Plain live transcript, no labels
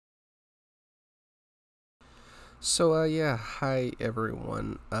So hi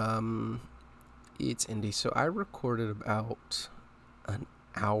everyone. It's Indy. So I recorded about an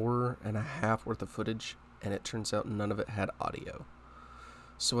hour and a half worth of footage, and it turns out none of it had audio.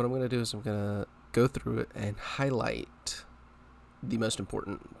 So what I'm going to do is I'm going to go through it and highlight the most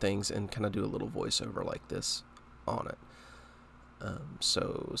important things and kind of do a little voiceover like this on it.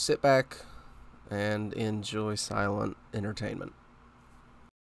 So sit back and enjoy silent entertainment.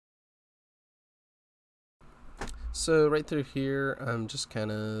 So right through here, I'm just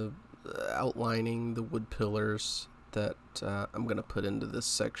kind of outlining the wood pillars that I'm going to put into this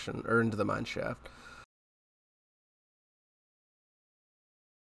section, or into the mine shaft.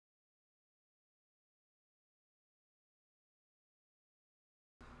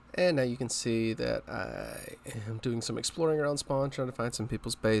 And now you can see that I am doing some exploring around spawn, trying to find some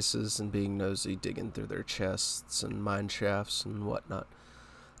people's bases and being nosy, digging through their chests and mine shafts and whatnot.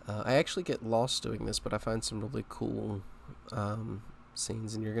 I actually get lost doing this, but I find some really cool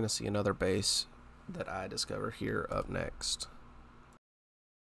scenes, and you're going to see another base that I discover here up next.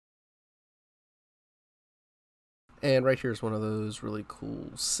 And right here is one of those really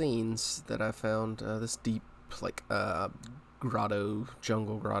cool scenes that I found. This deep, like, grotto,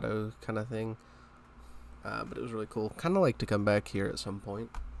 jungle grotto kind of thing. But it was really cool. Kind of like to come back here at some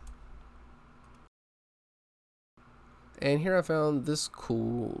point. And here I found this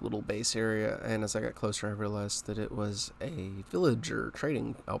cool little base area, and as I got closer I realized that it was a villager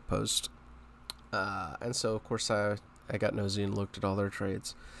trading outpost. And so of course I got nosy and looked at all their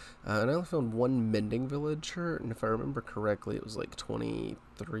trades. And I only found one mending villager, and if I remember correctly it was like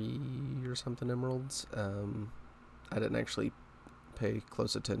 23 or something emeralds. I didn't actually pay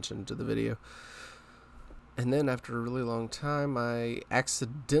close attention to the video. And then after a really long time, I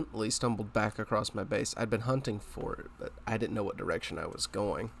accidentally stumbled back across my base. I'd been hunting for it, but I didn't know what direction I was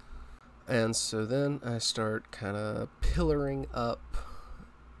going. And so then I start kind of pillaring up,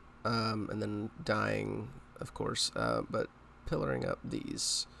 and then dying, of course, but pillaring up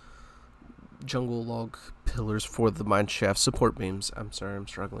these jungle log pillars for the mine shaft support beams. I'm sorry, I'm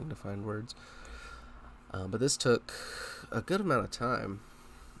struggling to find words. But this took a good amount of time,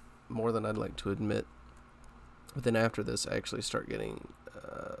 more than I'd like to admit. But then after this, I actually start getting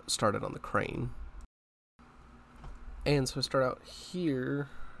started on the crane. And so I start out here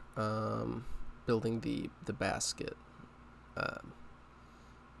building the basket.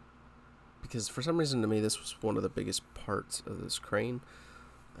 Because for some reason to me, this was one of the biggest parts of this crane.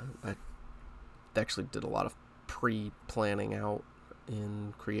 I actually did a lot of pre-planning out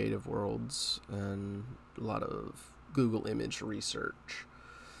in Creative Worlds and a lot of Google image research.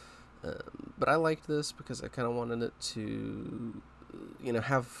 But I liked this because I kind of wanted it to,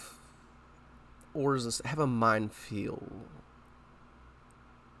 have ores, have a mine feel.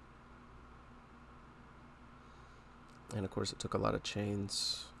 And of course it took a lot of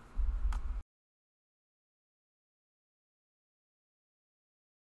chains.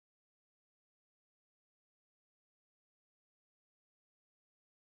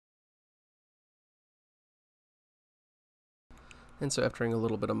 And so after doing a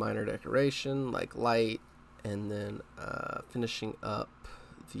little bit of minor decoration, like light, and then finishing up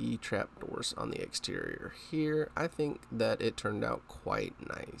the trapdoors on the exterior here, I think that it turned out quite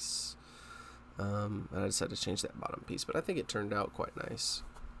nice. And I decided to change that bottom piece, but I think it turned out quite nice.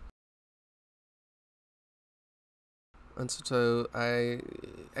 And so I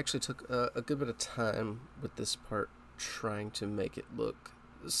actually took a good bit of time with this part, trying to make it look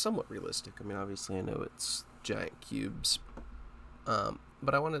somewhat realistic. I mean, obviously I know it's giant cubes,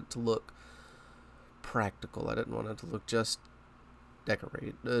 but I wanted it to look practical. I didn't want it to look just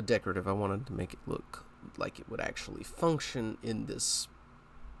decorative. I wanted to make it look like it would actually function in this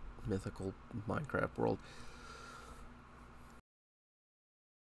mythical Minecraft world.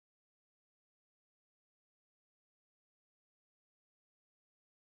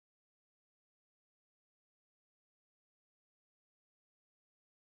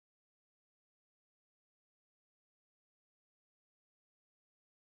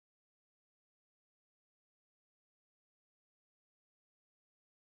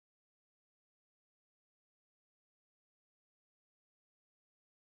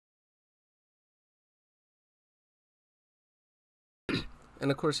 And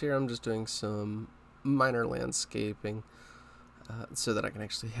of course here I'm just doing some minor landscaping so that I can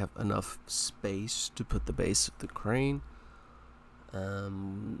actually have enough space to put the base of the crane.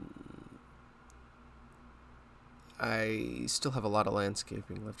 I still have a lot of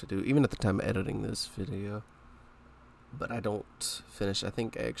landscaping left to do, even at the time of editing this video. But I don't finish. I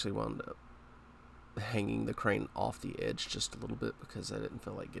think I actually wound up hanging the crane off the edge just a little bit because I didn't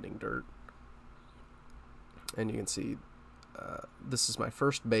feel like getting dirt. And you can see this is my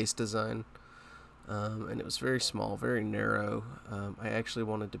first base design, and it was very small, very narrow. I actually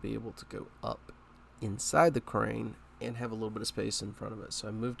wanted to be able to go up inside the crane and have a little bit of space in front of it, so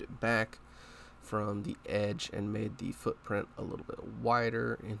I moved it back from the edge and made the footprint a little bit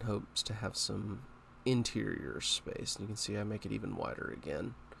wider in hopes to have some interior space. And you can see I make it even wider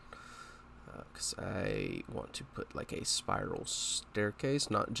again because I want to put like a spiral staircase,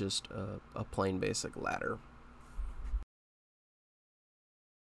 not just a plain basic ladder.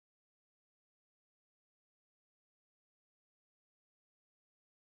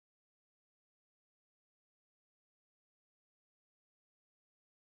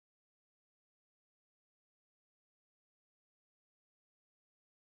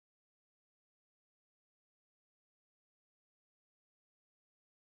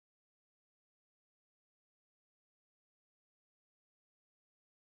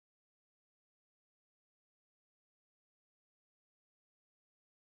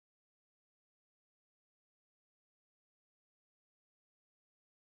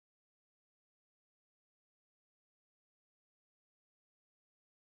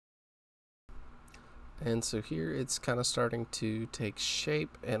 And so here it's kind of starting to take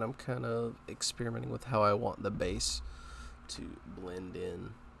shape, and I'm kind of experimenting with how I want the base to blend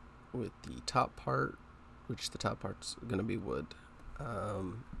in with the top part, which the top part's going to be wood,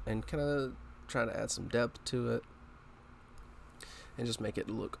 and kind of try to add some depth to it and just make it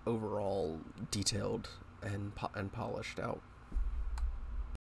look overall detailed and polished out.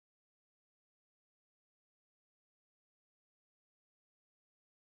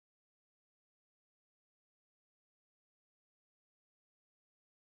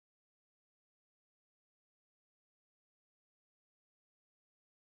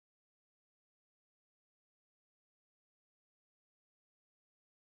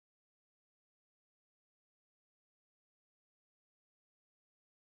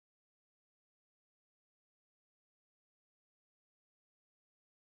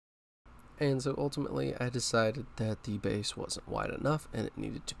 And so ultimately I decided that the base wasn't wide enough and it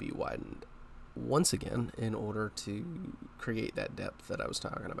needed to be widened once again in order to create that depth that I was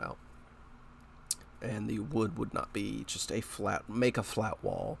talking about. And the wood would not be just a flat, make a flat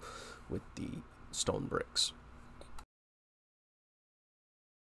wall with the stone bricks.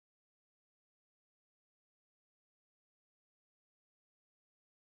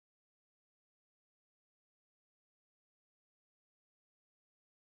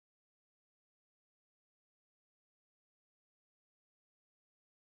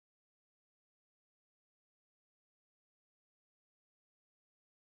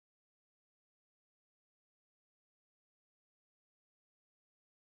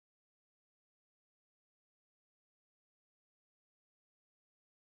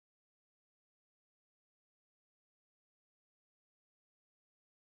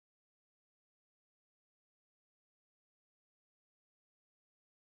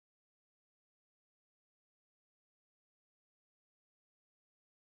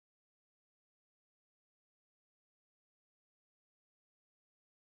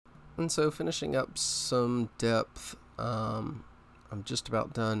 And so finishing up some depth, I'm just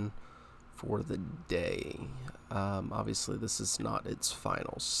about done for the day. Obviously this is not its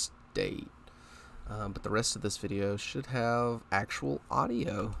final state, but the rest of this video should have actual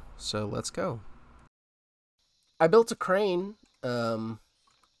audio, so let's go. I built a crane. I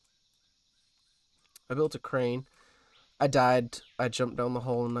died. I jumped down the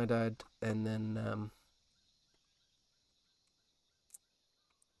hole and I died, and then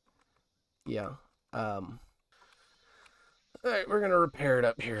yeah. Alright, we're gonna repair it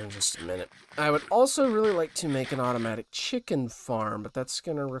up here in just a minute. I would also really like to make an automatic chicken farm, but that's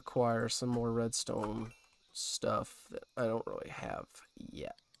gonna require some more redstone stuff that I don't really have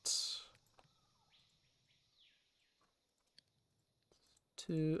yet.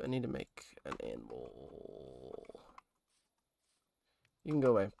 I need to make an anvil. You can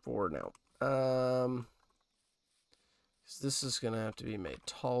go away for now. This is gonna have to be made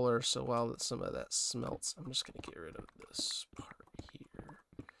taller, so while some of that smelts, I'm just gonna get rid of this part here.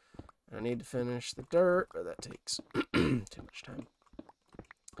 I need to finish the dirt, but that takes too much time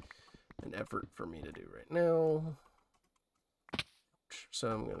and effort for me to do right now.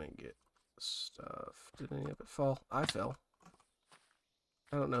 So I'm gonna get stuff. Did any of it fall? I fell.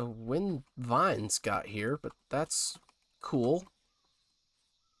 I don't know when vines got here, but that's cool.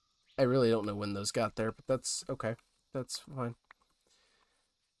 I really don't know when those got there, but that's okay. That's fine.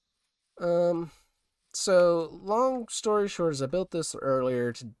 So long story short is I built this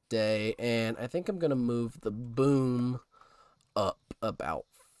earlier today, and I think I'm gonna move the boom up about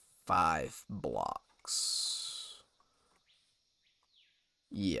 5 blocks.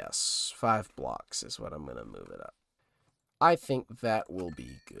 Yes, 5 blocks is what I'm going to move it up. I think that will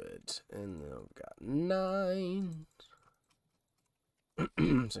be good. And then we've got 9.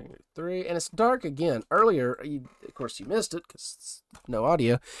 So 3. And it's dark again. Earlier, of course, you missed it because it's no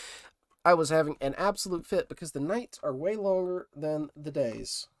audio. I was having an absolute fit because the nights are way longer than the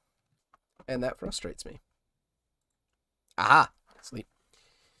days. And that frustrates me. Aha! Sleep.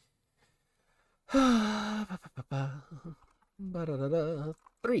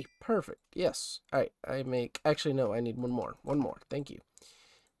 3. Perfect. Yes. Alright, I make... Actually, no, I need one more. One more. Thank you.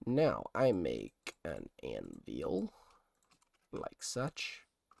 Now, I make an anvil. Like such.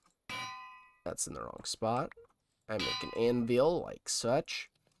 That's in the wrong spot. I make an anvil like such.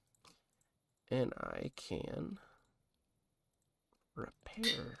 And I can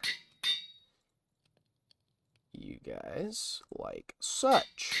repair you guys like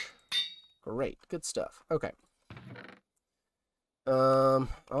such. Great. Good stuff. Okay.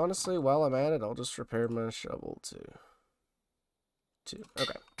 Honestly, while I'm at it, I'll just repair my shovel too.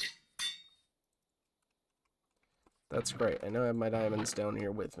 Okay. That's great. I know I have my diamonds down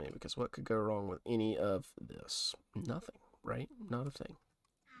here with me, because what could go wrong with any of this? Nothing, right? Not a thing.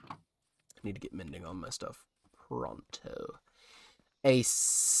 I need to get mending on my stuff pronto. A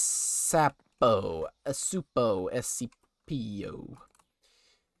sapo. A supo. SCPO.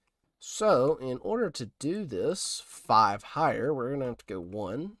 So, in order to do this 5 higher, we're going to have to go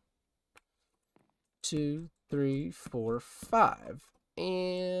 1, 2, 3, 4, 5.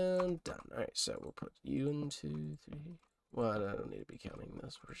 And done. Alright, so we'll put you in 2, 3. Well, I don't need to be counting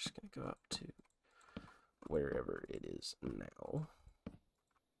this. We're just going to go up to wherever it is now.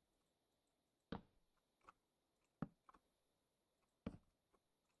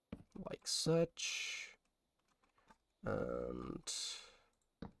 Like such. And...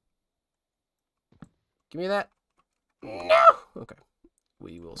 give me that. No! Okay.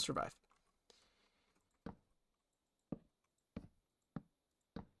 We will survive.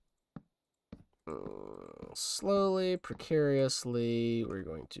 Slowly, precariously, we're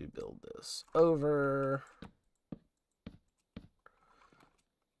going to build this over.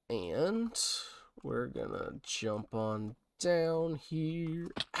 And we're gonna jump on down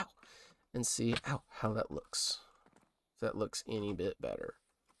here. Ow! And see how that looks. If that looks any bit better.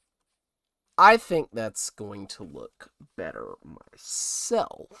 I think that's going to look better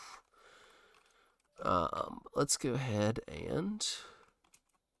myself. Let's go ahead and...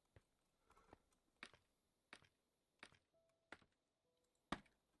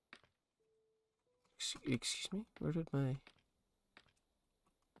 excuse me? Where did my...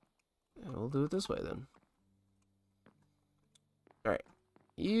 we'll do it this way then. Alright.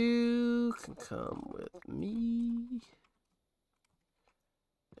 You can come with me.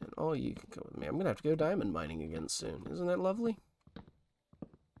 And all you can come with me. I'm going to have to go diamond mining again soon. Isn't that lovely?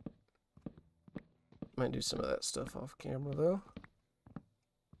 Might do some of that stuff off camera, though.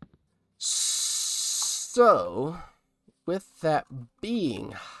 So, with that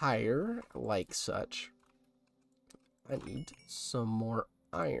being higher, like such, I need some more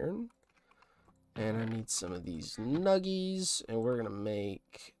iron. And I need some of these nuggies. And we're going to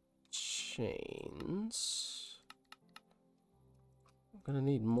make chains. I'm going to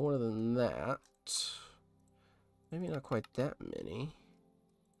need more than that. Maybe not quite that many.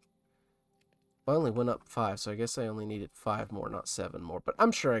 I only went up 5, so I guess I only needed 5 more, not 7 more. But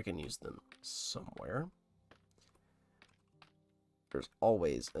I'm sure I can use them somewhere. There's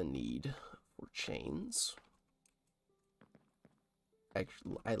always a need for chains.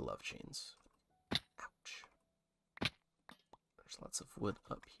 Actually, I love chains. Ouch. There's lots of wood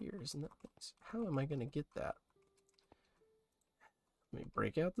up here, isn't that nice? How am I going to get that? Let me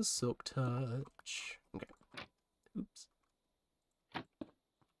break out the silk touch. Okay. Oops.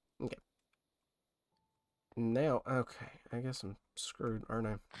 Okay. Now, okay. I guess I'm screwed, aren't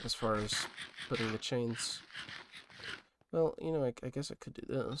I? As far as putting the chains. Well, you know, I guess I could do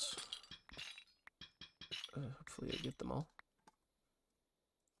this. Hopefully I get them all.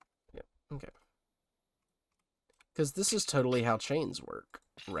 Yep, okay. Because this is totally how chains work,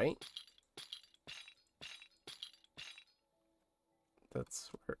 right?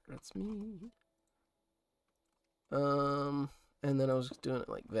 That's me. And then I was doing it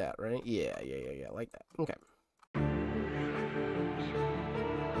like that, right? Yeah, like that. Okay.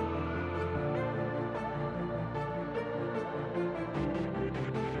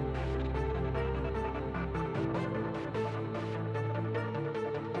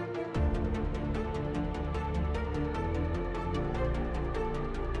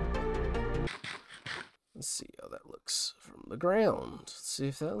 Let's see how that looks from the ground. Let's see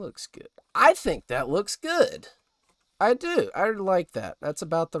if that looks good. I think that looks good. I do. I like that. That's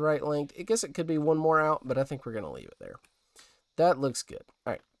about the right length. I guess it could be one more out, but I think we're going to leave it there. That looks good.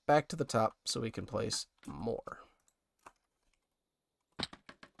 All right, back to the top so we can place more.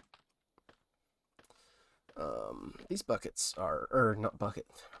 These buckets are, or not bucket,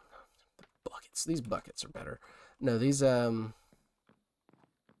 buckets. These buckets are better. No, these,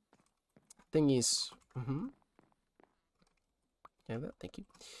 thingies. Yeah, that, thank you.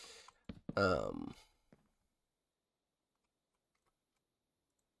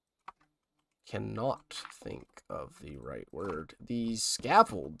 Cannot think of the right word. These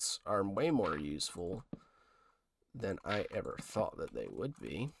scaffolds are way more useful than I ever thought that they would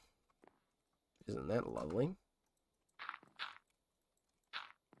be. Isn't that lovely?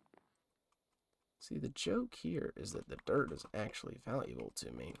 See, the joke here is that the dirt is actually valuable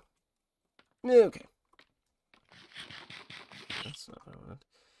to me. Okay. That's not what I want.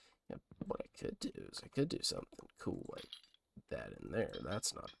 Yeah, what I could do is I could do something cool like that in there.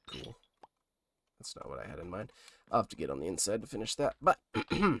 That's not cool. That's not what I had in mind. I'll have to get on the inside to finish that, but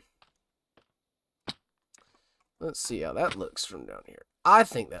let's see how that looks from down here. I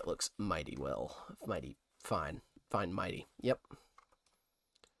think that looks mighty well. Mighty fine. Fine, mighty. Yep.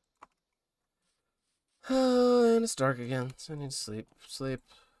 And it's dark again, so I need to sleep. Sleep.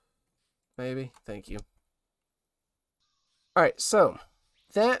 Maybe. Thank you. Alright, so,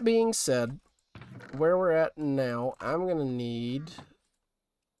 that being said, where we're at now, I'm going to need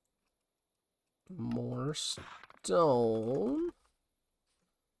more stone.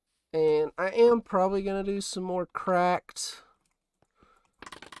 And I am probably going to do some more cracked.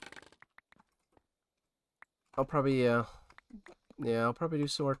 I'll probably, yeah, I'll probably do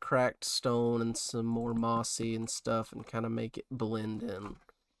some more cracked stone and some more mossy and stuff and kind of make it blend in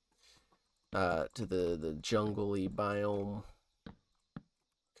to the jungle-y biome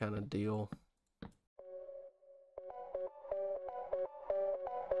kind of deal.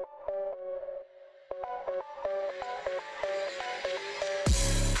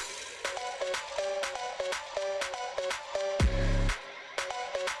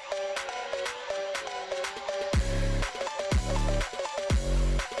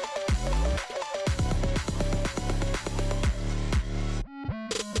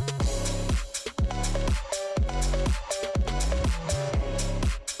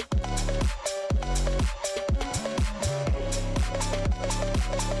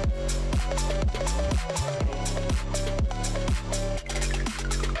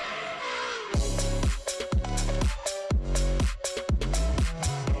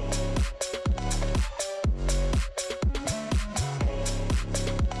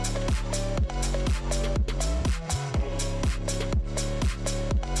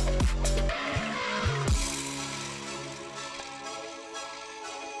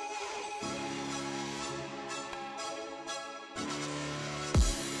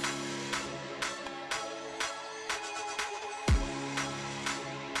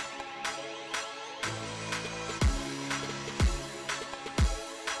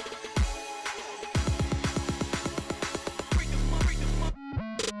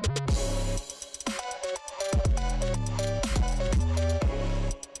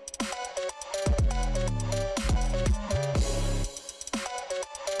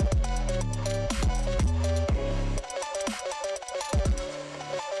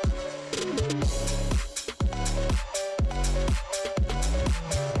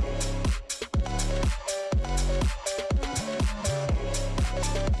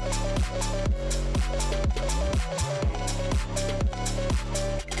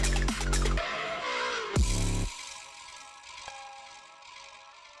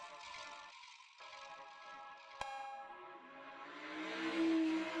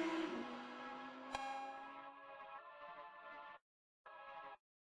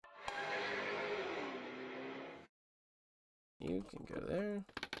 You can go there.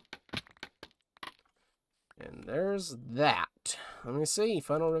 And there's that. Let me see.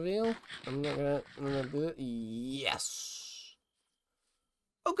 Final reveal. I'm gonna do it. Yes.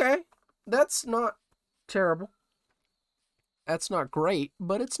 Okay. That's not terrible. That's not great,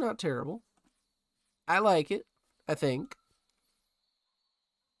 but it's not terrible. I like it, I think.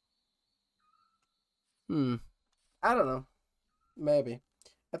 I don't know. Maybe.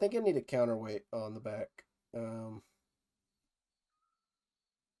 I think I need a counterweight on the back.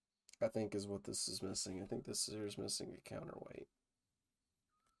 I think is what this is missing. I think this here is missing a counterweight.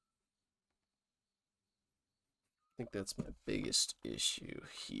 I think that's my biggest issue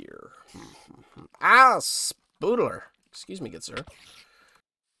here. Ah, spoodler. Excuse me, good sir.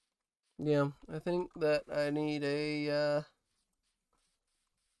 Yeah, I think that I need a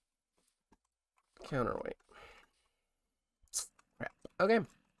counterweight. Okay.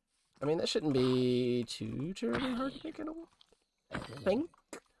 I mean, that shouldn't be too terribly hard to make it all, I think.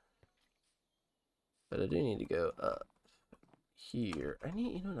 But I do need to go up here. I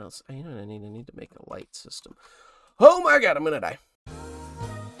need, you know what else? You know what I need? I need to make a light system. Oh my god, I'm gonna die.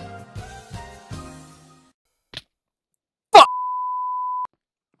 Fuck!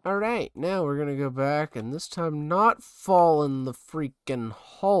 Alright, now we're gonna go back and this time not fall in the freaking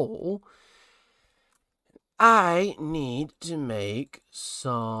hole. I need to make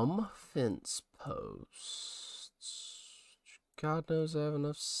some fence posts. God knows I have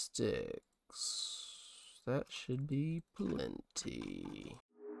enough sticks. That should be plenty.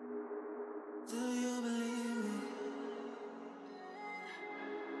 Do you believe me?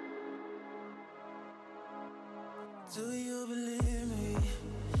 Do you believe me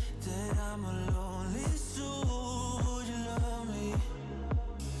that I'm a lonely soul? Would you love me?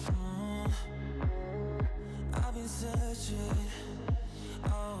 I've been searching,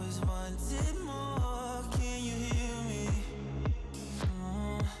 always wanted more. Can you hear me?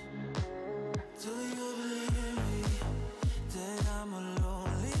 Do you believe me that I'm a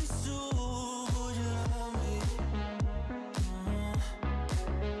lonely soul? Would you love me?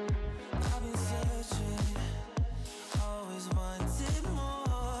 I've been searching, always wanted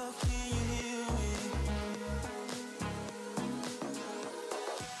more. Can you hear me?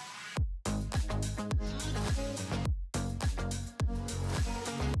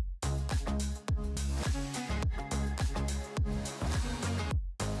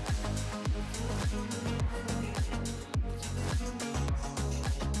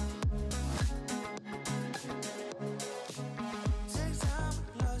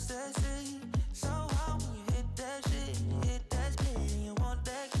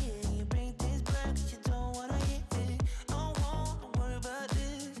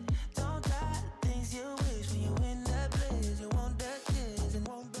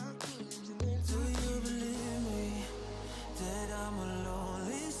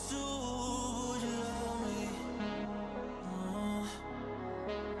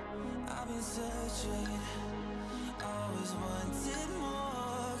 Searching, always wanted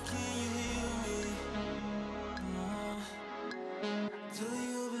more. Can you hear me? Do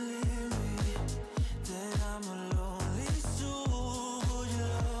you believe me that I'm a lonely soul? Would you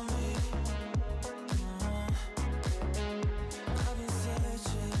love me? I've been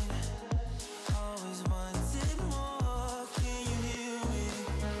searching, always wanted more. Can you hear me?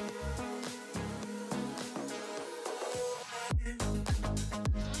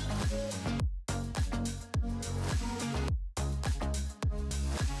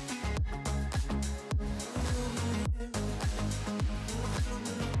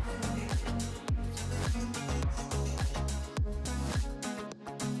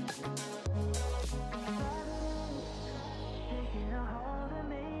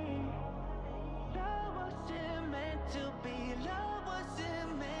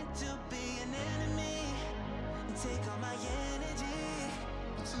 Take all my energy.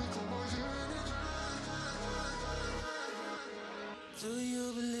 Do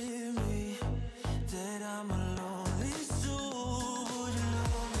you believe me that I'm a lonely soul? Would you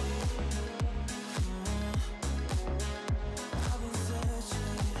love me? I've been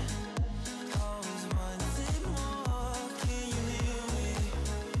searching, always wanted more. Can you hear me?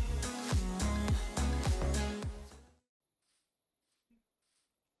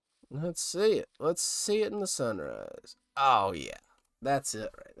 Let's see it. Let's see it in the sunrise. Oh, yeah. That's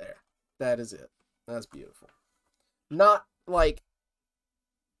it right there. That is it. That's beautiful. Not, like,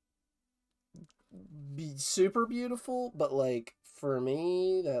 super beautiful, but, like, for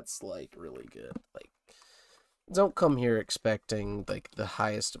me, that's, like, really good. Like, don't come here expecting, like, the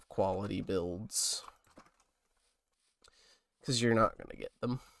highest of quality builds. Because you're not going to get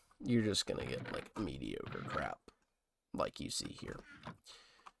them. You're just going to get, like, mediocre crap. Like you see here.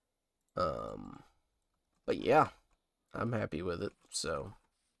 But yeah, I'm happy with it, so.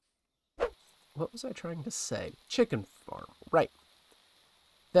 What was I trying to say? Chicken farm, right.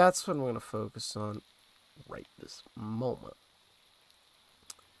 That's what I'm going to focus on right this moment.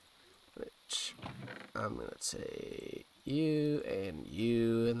 Which, I'm going to take you,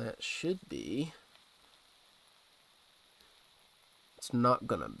 and that should be. It's not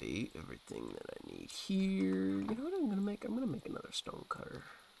going to be everything that I need here. You know what I'm going to make? I'm going to make another stone cutter.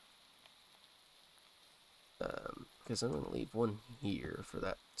 Because I'm going to leave one here for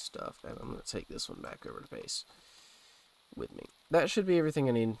that stuff, and I'm going to take this one back over to base with me. That should be everything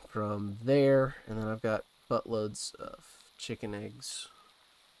I need from there, and then I've got buttloads of chicken eggs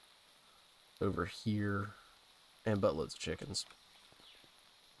over here, and buttloads of chickens.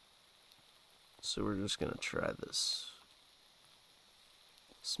 So we're just going to try this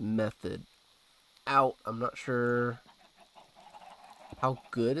this method out. I'm not sure how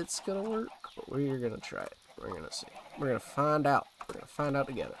good it's gonna work, but we're gonna try it. We're gonna see. We're gonna find out. We're gonna find out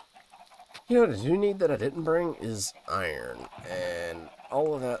together. You know what I do need that I didn't bring is iron, and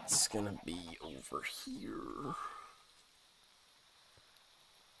all of that's gonna be over here.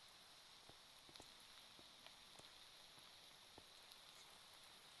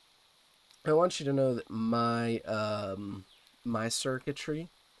 I want you to know that my my circuitry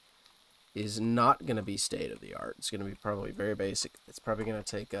is not going to be state of the art. It's going to be probably very basic. It's probably going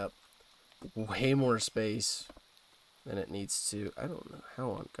to take up way more space than it needs to. I don't know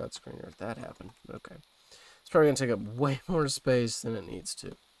how on God's green earth that happened. Okay. It's probably going to take up way more space than it needs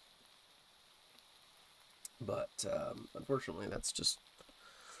to. But unfortunately, that's just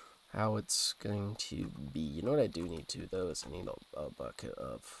how it's going to be. You know what I do need to, though, is I need a bucket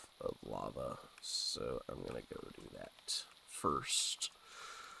of lava. So I'm going to go do that first.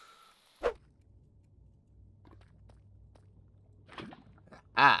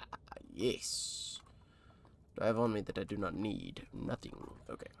 Ah, yes. Do I have on me that I do not need? Nothing.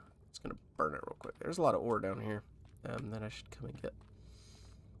 Okay. It's going to burn it real quick. There's a lot of ore down here that I should come and get.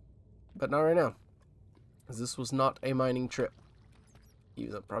 But not right now. Because this was not a mining trip.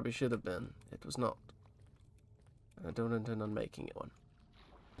 Even though it probably should have been. It was not. And I don't intend on making it one.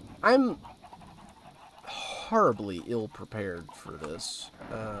 I'm horribly ill-prepared for this.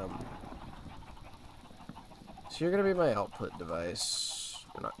 So you're going to be my output device.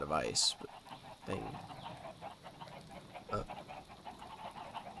 Or not device, but thing. I'm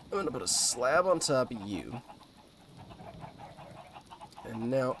going to put a slab on top of you.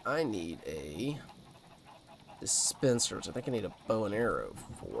 And now I need a dispenser, which I think I need a bow and arrow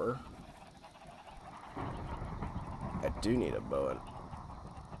for. I do need a bow and...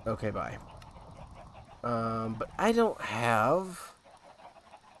 Okay, bye. But I don't have...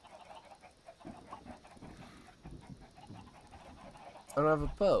 I don't have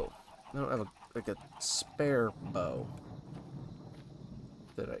a bow. I don't have like a spare bow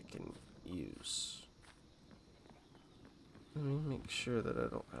that I can use. Let me make sure that I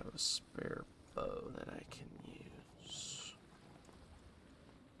don't have a spare bow that I can use.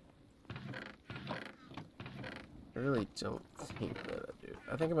 I really don't think that I do.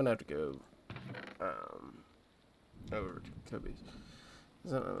 I think I'm gonna have to go over to Kobe's.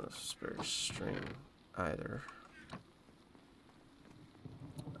 I don't have a spare string either.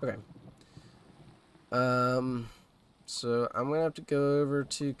 Okay. So I'm gonna have to go over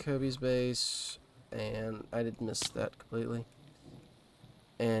to Kobe's base, and I did miss that completely,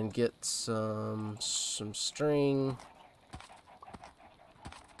 and get some string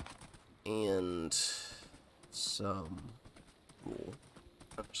and some wool.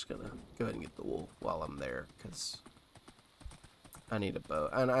 I'm just gonna go ahead and get the wool while I'm there, because I need a bow.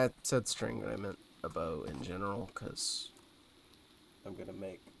 And I said string, but I meant a bow in general, because I'm gonna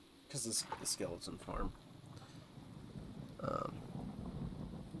make, because this is the skeleton farm.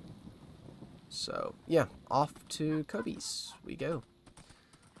 So yeah, off to Kobe's we go.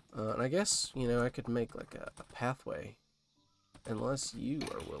 And I guess, you know, I could make like a pathway, unless you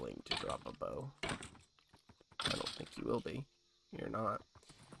are willing to drop a bow. I don't think you will be. You're not.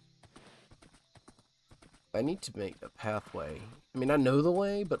 I need to make a pathway. I mean, I know the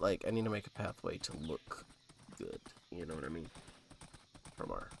way, but like, I need to make a pathway to look good. You know what I mean?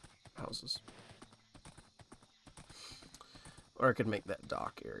 From our houses. Or I could make that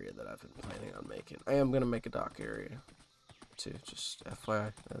dock area that I've been planning on making. I am going to make a dock area, too. Just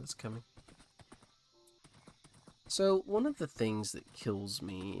FYI, that's coming. So, one of the things that kills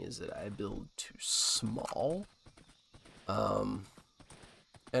me is that I build too small. And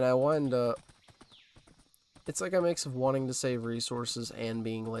I wind up... It's like a mix of wanting to save resources and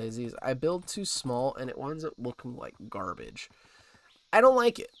being lazy. I build too small, and it winds up looking like garbage. I don't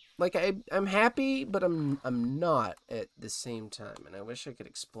like it. Like, I'm happy, but I'm not at the same time. And I wish I could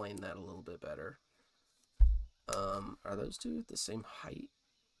explain that a little bit better. Are those two the same height?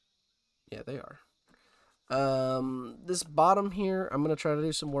 Yeah, they are. This bottom here, I'm going to try to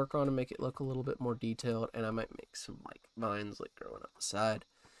do some work on and make it look a little bit more detailed. And I might make some, like, vines, like, growing up the side.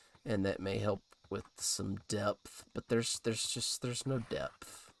 And that may help with some depth. But there's no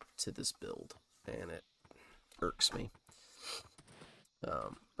depth to this build. And it irks me.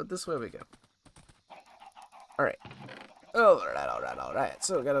 But this way we go. Alright. Alright.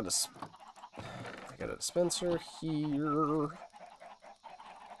 So I got a dispenser here.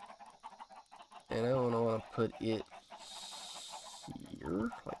 And I want to put it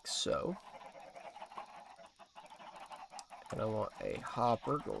here, like so. And I want a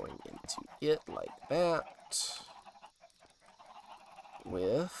hopper going into it like that.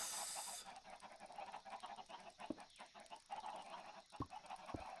 with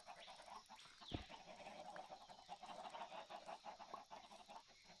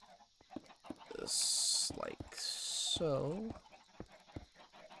this, like so.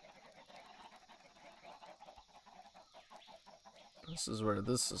 This is where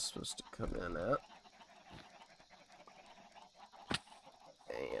this is supposed to come in at.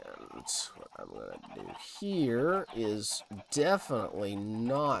 And what I'm going to do here is definitely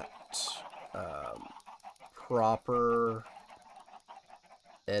not proper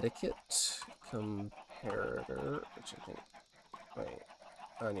etiquette comparator, which I think, wait,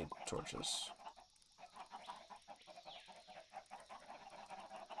 I need torches.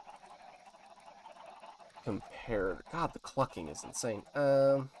 Comparator, God, the clucking is insane.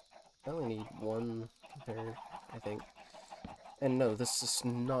 I only need one comparator, I think. And no, this is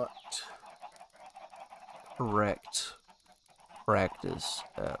not correct practice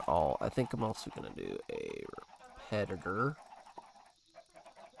at all. I think I'm also going to do a repetitor.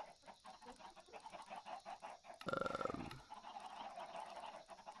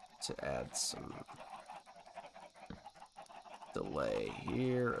 To add some delay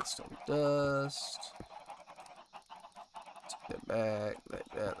here. Redstone dust. Take that back. Like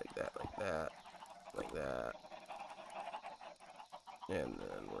that, like that, like that. Like that. And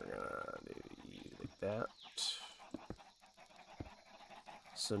then we're gonna do you like that.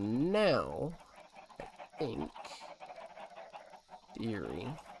 So now, I think, theory,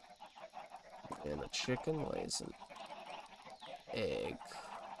 and a chicken lays an egg.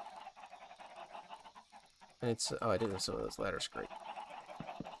 And it's, oh, I did have some of those ladders, great.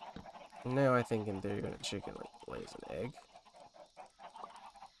 Now I think in theory a chicken like lays an egg.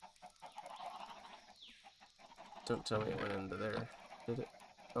 Don't tell me it went into there, did it?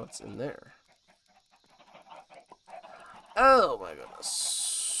 Oh, it's in there. Oh my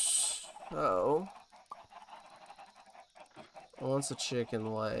goodness. So, once a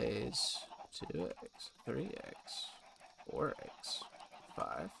chicken lays 2 eggs, 3 eggs, 4 eggs,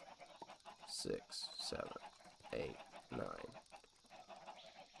 5, 6, 7, 8, 9.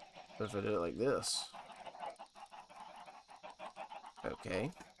 What if I do it like this?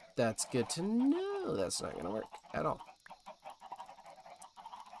 Okay, that's good to know. That's not gonna work at all.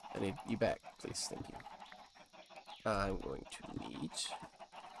 I need you back, please. Thank you. I'm going to need...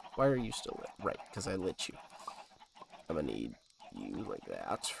 Why are you still lit? Right, because I lit you. I'm gonna need you like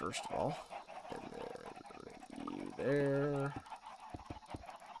that, first of all. And then you there.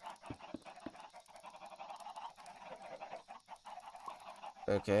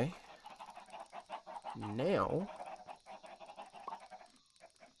 Okay. Now,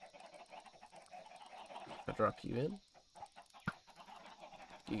 I drop you in.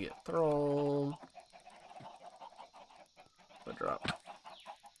 You get thrown. I drop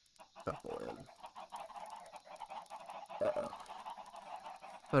a couple in. Uh-oh.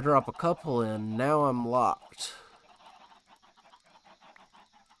 If I drop a couple in, now I'm locked.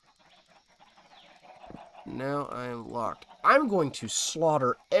 Now I am locked. I'm going to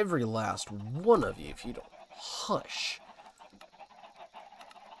slaughter every last one of you if you don't hush.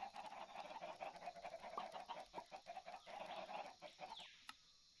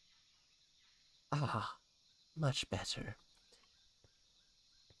 Ah, much better.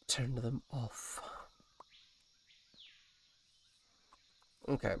 Turn them off.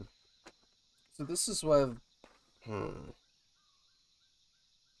 Okay. So this is why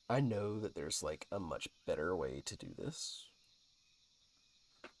I know that there's like a much better way to do this.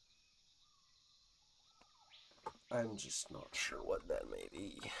 I'm just not sure what that may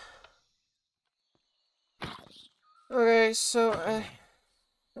be. Okay, so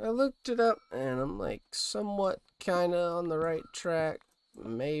I looked it up and I'm like somewhat kind of on the right track.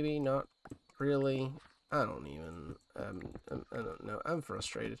 Maybe not really. I don't even. I don't know. I'm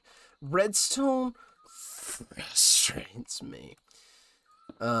frustrated. Redstone frustrates me.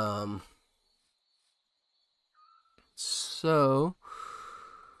 So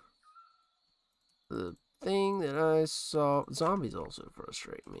the thing that I saw, zombies also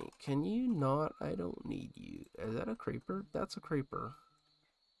frustrate me. Can you not? I don't need you. Is that a creeper? That's a creeper.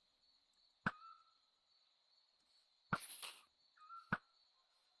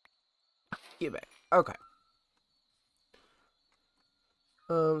 Get back. Okay.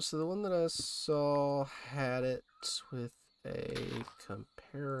 So the one that I saw had it with a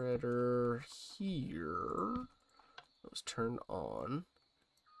comparator here. It was turned on.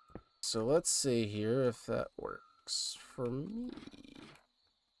 So let's see here if that works for me.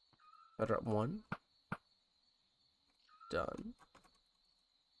 I drop 1. Done.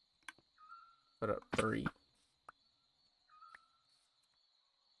 Put up 3.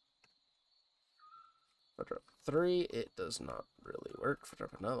 I drop 3, it does not really work. If I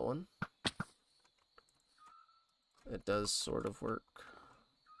drop another one, it does sort of work.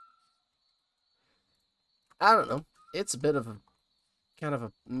 I don't know. It's a bit of a kind of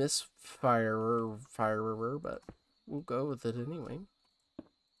a misfirer, but we'll go with it anyway.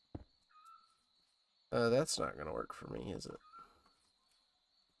 That's not gonna work for me, is it?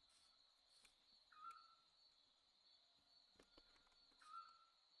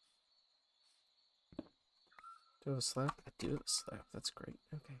 Do I have a slab? I do have a slab. That's great.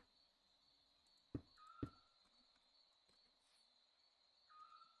 Okay.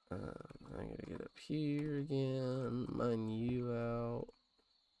 I'm gonna get up here again, mine you out.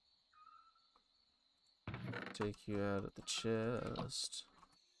 Take you out of the chest.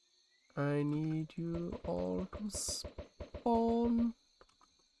 I need you all to spawn.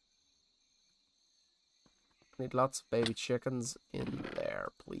 Need lots of baby chickens in there,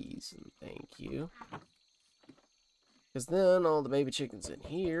 please, and thank you. Because then all the baby chickens in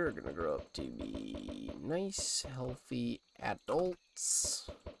here are going to grow up to be nice, healthy adults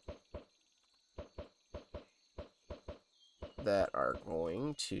that are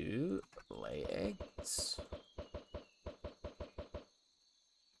going to lay eggs.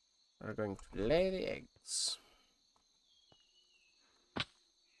 Are going to lay the eggs.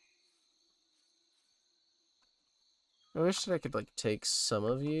 I wish that I could, like, take some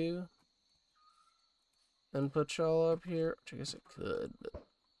of you and put y'all up here, which I guess I could, but,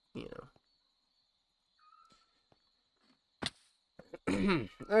 you know.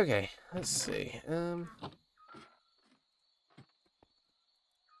 Okay, let's see.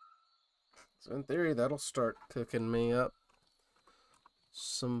 So in theory, that'll start cooking me up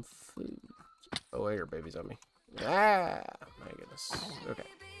some food. Oh, wait, your baby's on me. Ah, my goodness. Okay.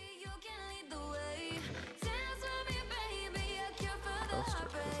 I'll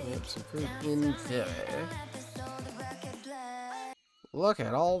start cooking up some food in there. Look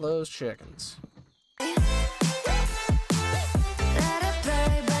at all those chickens.